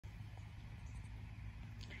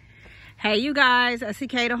Hey you guys,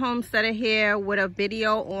 SCK the Homesteader here with a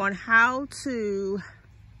video on how to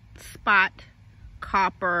spot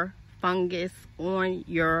copper fungus on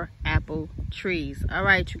your apple trees. All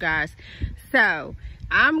right, you guys. So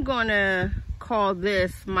I'm gonna call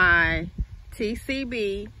this my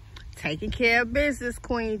TCB, taking care of business,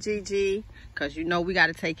 Queen Gigi, because you know we got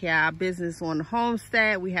to take care of our business on the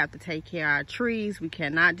homestead. We have to take care of our trees. We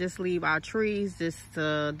cannot just leave our trees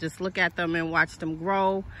just look at them and watch them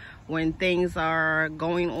grow when things are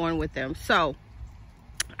going on with them. So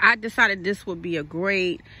I decided this would be a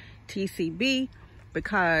great TCB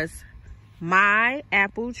because my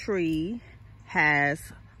apple tree has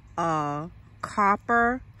a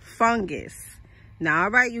copper fungus. Now,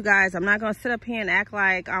 all right, you guys, I'm not going to sit up here and act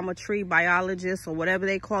like I'm a tree biologist or whatever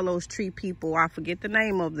they call those tree people. I forget the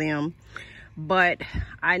name of them. But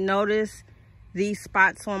I noticed these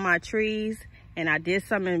spots on my trees, and I did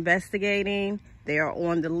some investigating. They are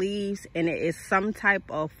on the leaves, and it is some type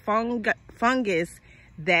of fungus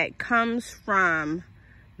that comes from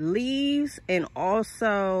leaves and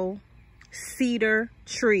also cedar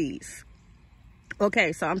trees.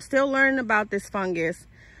 Okay, so I'm still learning about this fungus.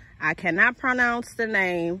 I cannot pronounce the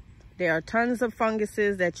name. There are tons of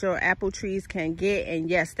funguses that your apple trees can get. And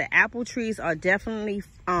yes, the apple trees are definitely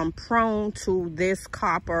prone to this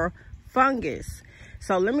copper fungus.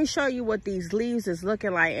 So let me show you what these leaves is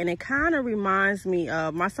looking like. And it kind of reminds me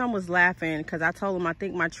of, my son was laughing because I told him I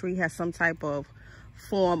think my tree has some type of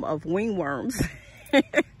form of wingworms.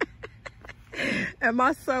 And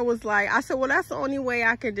my son was like, I said, well, that's the only way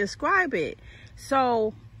I can describe it.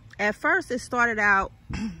 So at first it started out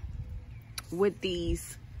with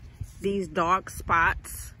these dark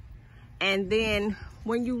spots, and then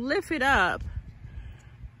when you lift it up,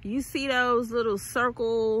 you see those little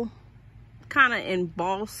circle kind of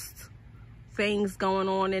embossed things going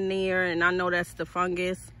on in there, and I know that's the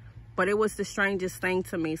fungus, but it was the strangest thing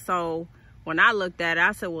to me. So when I looked at it,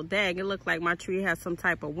 I said, well, dang, it looked like my tree has some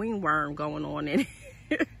type of wingworm going on in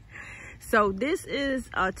it. So this is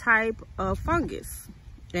a type of fungus,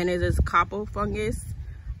 and it is copper fungus.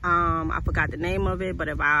 I forgot the name of it, but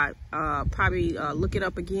if I probably look it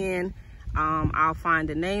up again, I'll find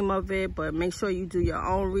the name of it. But make sure you do your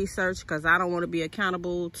own research, because I don't want to be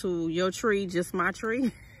accountable to your tree, just my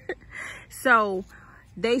tree. So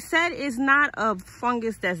they said it's not a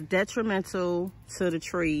fungus that's detrimental to the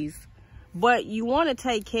trees, but you want to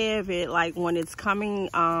take care of it like when it's coming,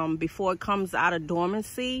 before it comes out of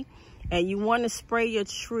dormancy, and you want to spray your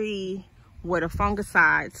tree with a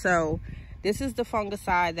fungicide. So this is the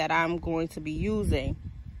fungicide that I'm going to be using.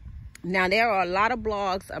 Now, there are a lot of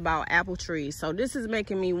blogs about apple trees, so this is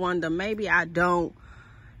making me wonder, maybe I don't,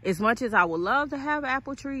 as much as I would love to have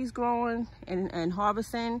apple trees growing and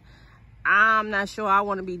harvesting, I'm not sure I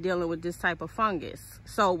want to be dealing with this type of fungus.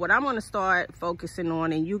 So what I'm going to start focusing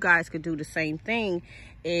on, and you guys could do the same thing,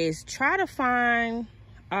 is try to find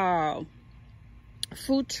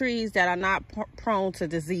fruit trees that are not prone to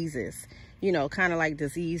diseases. You know, kind of like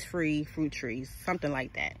disease-free fruit trees, something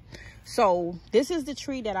like that. So this is the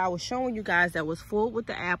tree that I was showing you guys that was full with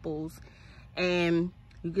the apples. And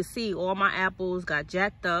you can see all my apples got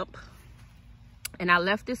jacked up. And I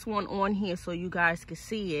left this one on here so you guys can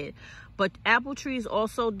see it. But apple trees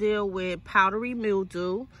also deal with powdery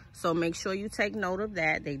mildew. So make sure you take note of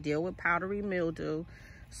that. They deal with powdery mildew.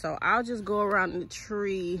 So I'll just go around the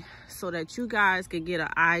tree so that you guys can get an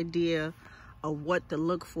idea of what to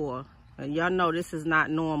look for. And y'all know this is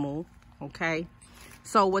not normal, okay?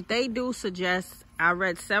 So what they do suggest, I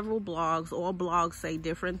read several blogs, all blogs say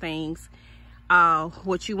different things.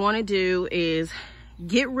 What you want to do is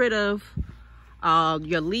get rid of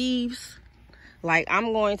your leaves. Like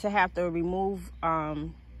I'm going to have to remove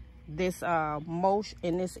this mulch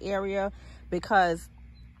in this area, because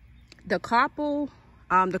the copper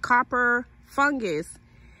fungus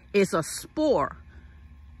is a spore.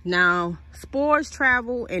 Now, spores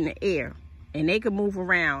travel in the air, and they can move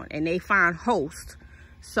around, and they find hosts.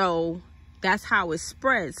 So that's how it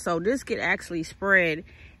spreads. So this could actually spread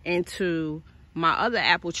into my other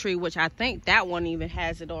apple tree, which I think that one even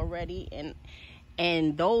has it already.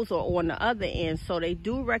 And those are on the other end. So they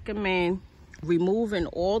do recommend removing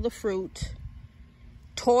all the fruit,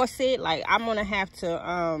 toss it. Like I'm going to have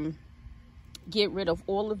to get rid of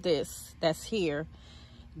all of this that's here.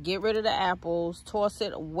 Get rid of the apples, toss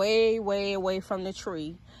it way, way away from the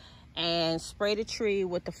tree, and spray the tree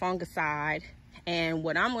with the fungicide. And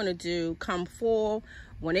what I'm going to do, come fall,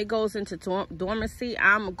 when it goes into dormancy,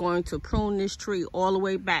 I'm going to prune this tree all the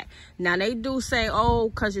way back. Now, they do say, oh,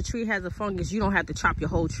 because your tree has a fungus, you don't have to chop your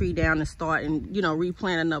whole tree down and start and, you know,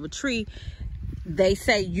 replant another tree. They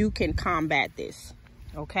say you can combat this,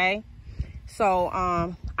 okay? So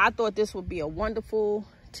I thought this would be a wonderful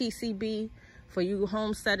TCB for you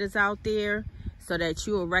homesteaders out there, so that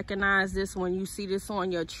you will recognize this when you see this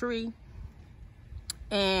on your tree.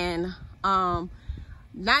 And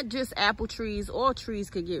not just apple trees, all trees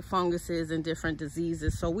could get funguses and different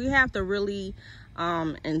diseases. So we have to really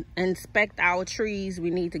inspect our trees. We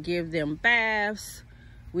need to give them baths.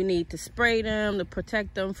 We need to spray them to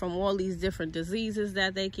protect them from all these different diseases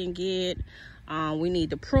that they can get. We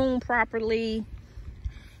need to prune properly.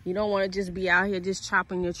 You don't want to just be out here just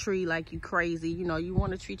chopping your tree like you crazy. You know, you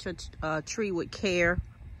want to treat your tree with care.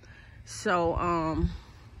 So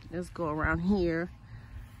let's go around here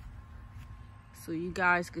so you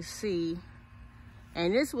guys can see.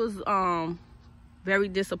 And this was very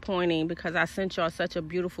disappointing because I sent y'all such a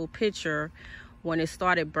beautiful picture when it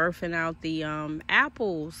started birthing out the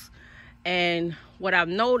apples. And what I've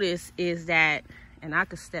noticed is that, and I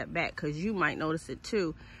could step back because you might notice it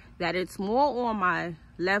too, that it's more on my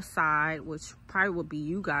left side, which probably would be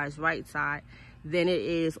you guys' right side, than it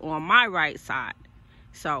is on my right side.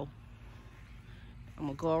 So I'm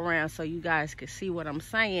gonna go around so you guys can see what I'm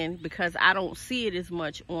saying, because I don't see it as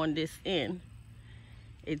much on this end.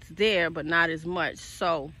 It's there, but not as much.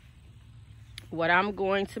 So what I'm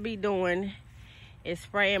going to be doing is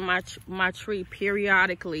spraying my tree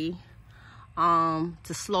periodically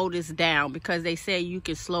to slow this down, because they say you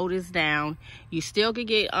can slow this down. You still can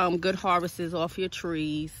get good harvests off your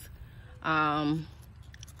trees. So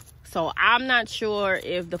I'm not sure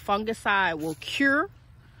if the fungicide will cure.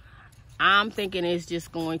 I'm thinking it's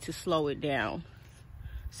just going to slow it down.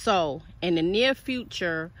 So in the near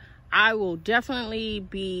future, I will definitely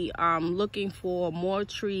be looking for more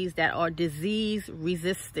trees that are disease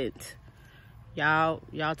resistant. Y'all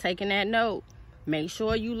taking that note? Make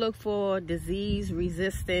sure you look for disease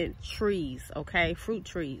resistant trees, okay? Fruit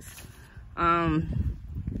trees. But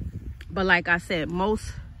like I said,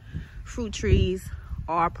 most fruit trees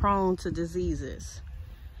are prone to diseases.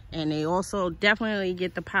 And they also definitely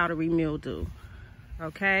get the powdery mildew,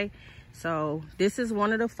 okay? So this is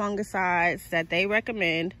one of the fungicides that they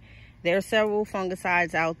recommend. There are several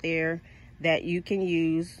fungicides out there that you can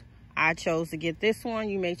use. I chose to get this one.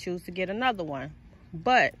 You may choose to get another one.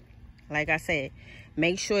 But like I said,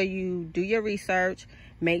 make sure you do your research.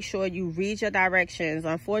 Make sure you read your directions.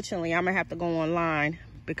 Unfortunately, I'm going to have to go online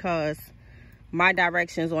because my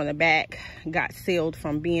directions on the back got sealed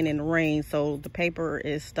from being in the rain. So the paper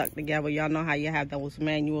is stuck together. Y'all know how you have those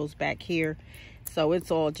manuals back here. So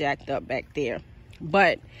it's all jacked up back there.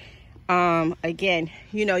 But again,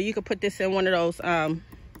 you know, you could put this in one of those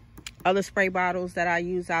other spray bottles that I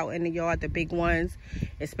use out in the yard, the big ones,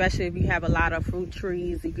 especially if you have a lot of fruit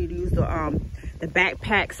trees. You could use the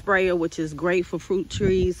backpack sprayer, which is great for fruit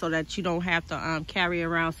trees, so that you don't have to carry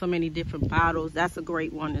around so many different bottles. That's a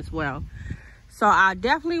great one as well. So I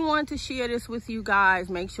definitely want to share this with you guys.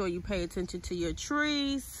 Make sure you pay attention to your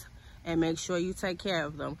trees and make sure you take care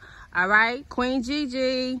of them. All right, Queen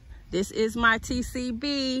Gigi, this is my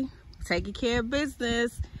TCB, taking care of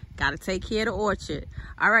business. Got to take care of the orchard.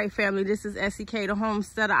 All right, family, this is SEK the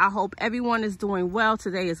Homesteader. I hope everyone is doing well.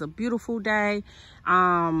 Today is a beautiful day.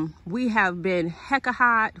 We have been hecka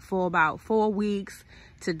hot for about 4 weeks.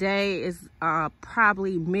 Today is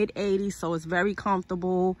probably mid-80s, so it's very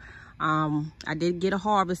comfortable. I did get a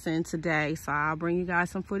harvest in today, so I'll bring you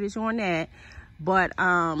guys some footage on that. But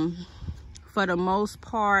for the most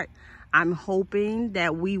part, I'm hoping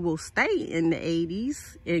that we will stay in the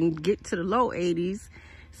 80s and get to the low 80s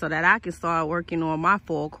so that I can start working on my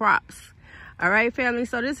fall crops. All right, family,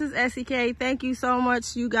 so this is SEK. Thank you so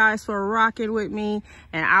much, you guys, for rocking with me,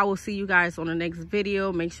 and I will see you guys on the next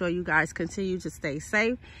video. Make sure you guys continue to stay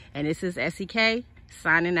safe, and this is SEK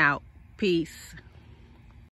signing out. Peace.